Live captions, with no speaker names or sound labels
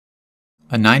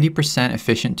A 90%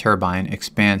 efficient turbine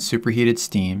expands superheated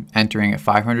steam entering at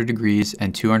 500 degrees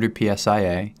and 200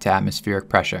 psia to atmospheric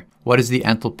pressure. What is the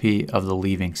enthalpy of the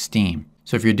leaving steam?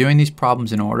 So if you're doing these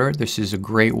problems in order, this is a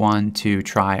great one to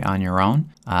try on your own.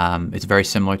 It's very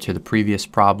similar to the previous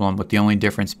problem, with the only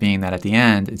difference being that at the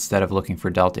end, instead of looking for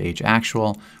delta H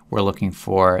actual, we're looking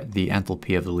for the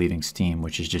enthalpy of the leaving steam,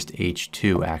 which is just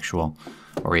H2 actual,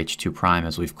 or H2 prime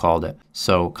as we've called it.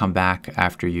 So come back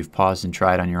after you've paused and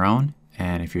tried on your own.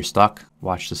 And if you're stuck,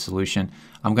 watch the solution.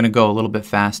 I'm going to go a little bit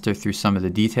faster through some of the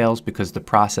details because the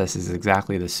process is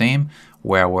exactly the same,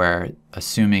 where we're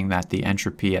assuming that the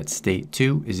entropy at state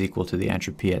 2 is equal to the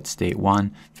entropy at state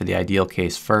 1 for the ideal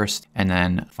case first, and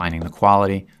then finding the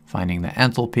quality, finding the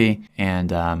enthalpy,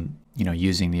 and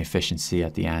using the efficiency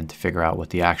at the end to figure out what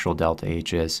the actual delta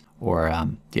H is, or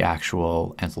the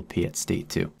actual enthalpy at state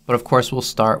 2. But of course, we'll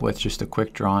start with just a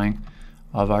quick drawing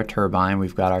of our turbine.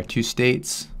 We've got our two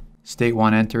states. State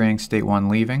 1 entering, state 1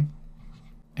 leaving.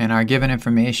 And our given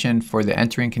information for the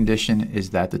entering condition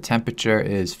is that the temperature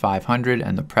is 500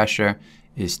 and the pressure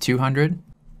is 200.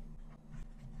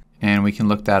 And we can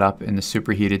look that up in the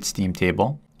superheated steam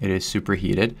table. It is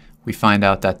superheated. We find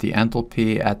out that the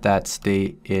enthalpy at that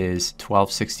state is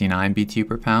 1269 BTU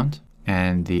per pound,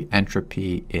 and the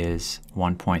entropy is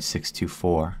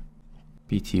 1.624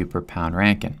 BTU per pound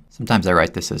Rankine. Sometimes I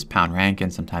write this as pound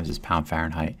Rankine, sometimes as pound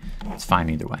Fahrenheit. It's fine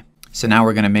either way. So now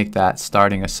we're going to make that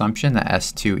starting assumption that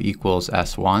S2 equals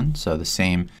S1, so the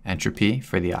same entropy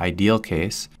for the ideal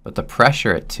case, but the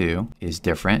pressure at 2 is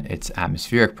different. It's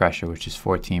atmospheric pressure, which is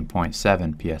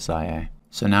 14.7 psia.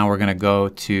 So now we're going to go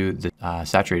to the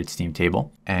saturated steam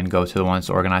table and go to the ones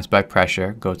organized by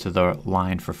pressure, go to the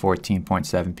line for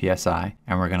 14.7 psi,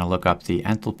 and we're going to look up the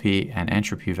enthalpy and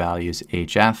entropy values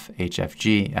HF,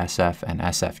 HFG, SF, and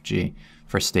SFG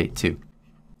for state 2.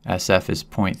 SF is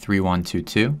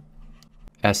 0.3122.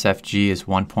 SFG is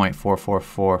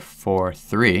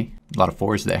 1.44443, a lot of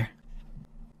fours there.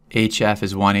 HF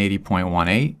is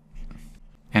 180.18,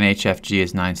 and HFG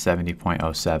is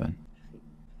 970.07.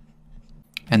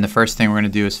 And the first thing we're going to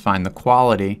do is find the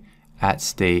quality at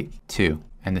state 2.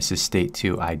 And this is state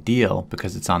 2 ideal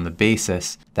because it's on the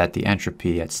basis that the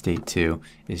entropy at state 2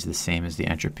 is the same as the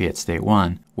entropy at state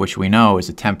 1, which we know is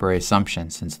a temporary assumption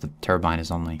since the turbine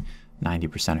is only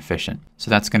 90% efficient.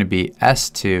 So that's going to be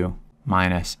S2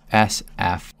 minus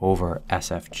SF over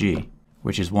SFG,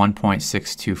 which is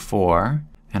 1.624,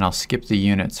 and I'll skip the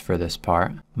units for this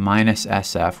part, minus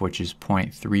SF, which is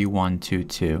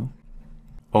 0.3122,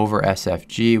 over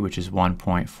SFG, which is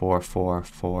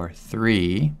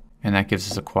 1.4443, and that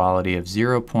gives us a quality of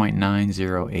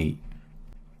 0.908.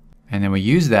 And then we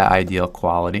use that ideal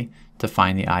quality to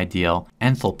find the ideal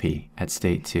enthalpy at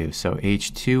state 2. So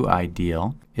H2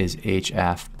 ideal is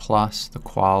HF plus the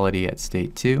quality at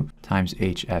state 2 times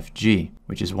HFG,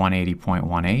 which is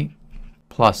 180.18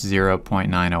 plus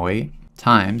 0.908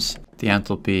 times the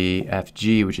enthalpy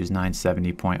FG, which is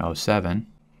 970.07,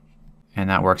 and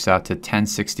that works out to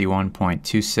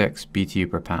 1061.26 BTU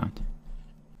per pound.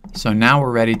 So now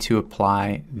we're ready to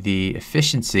apply the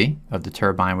efficiency of the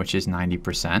turbine, which is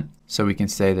 90%. So we can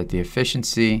say that the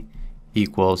efficiency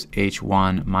equals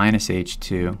H1 minus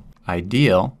H2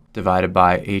 ideal divided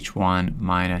by H1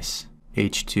 minus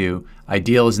H2.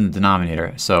 Ideal is in the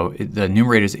denominator, so the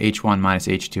numerator is H1 minus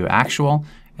H2 actual,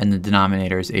 and the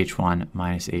denominator is H1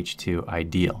 minus H2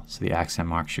 ideal. So the accent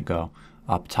mark should go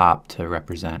up top to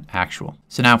represent actual.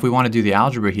 So now if we want to do the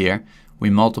algebra here, we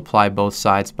multiply both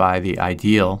sides by the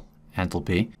ideal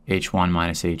enthalpy, H1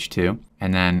 minus H2,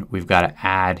 and then we've got to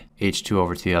add H2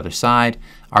 over to the other side.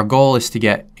 Our goal is to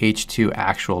get H2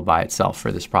 actual by itself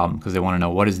for this problem because they want to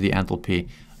know what is the enthalpy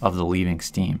of the leaving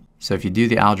steam. So if you do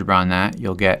the algebra on that,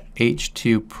 you'll get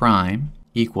H2 prime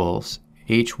equals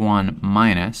H1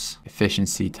 minus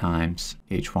efficiency times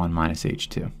H1 minus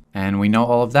H2. And we know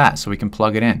all of that, so we can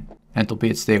plug it in.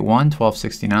 Enthalpy at state 1,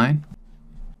 1269,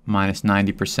 minus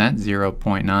 90%,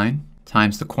 0.9,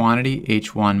 times the quantity,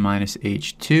 H1 minus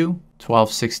H2,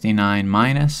 1269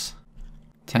 minus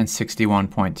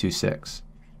 1061.26.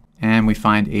 And we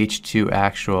find H2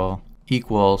 actual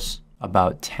equals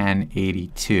about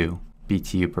 1082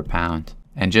 BTU per pound.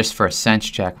 And just for a sense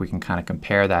check, we can kind of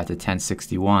compare that to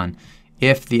 1061.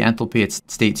 If the enthalpy at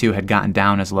state 2 had gotten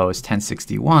down as low as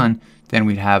 1061, then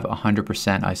we'd have 100%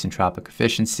 isentropic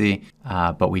efficiency,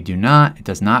 but we do not. It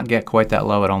does not get quite that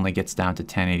low. It only gets down to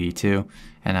 1082,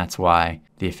 and that's why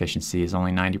the efficiency is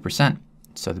only 90%.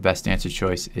 So the best answer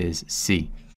choice is C.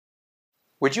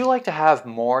 Would you like to have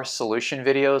more solution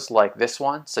videos like this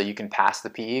one so you can pass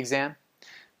the PE exam?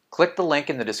 Click the link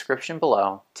in the description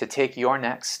below to take your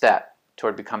next step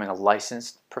toward becoming a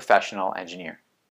licensed professional engineer.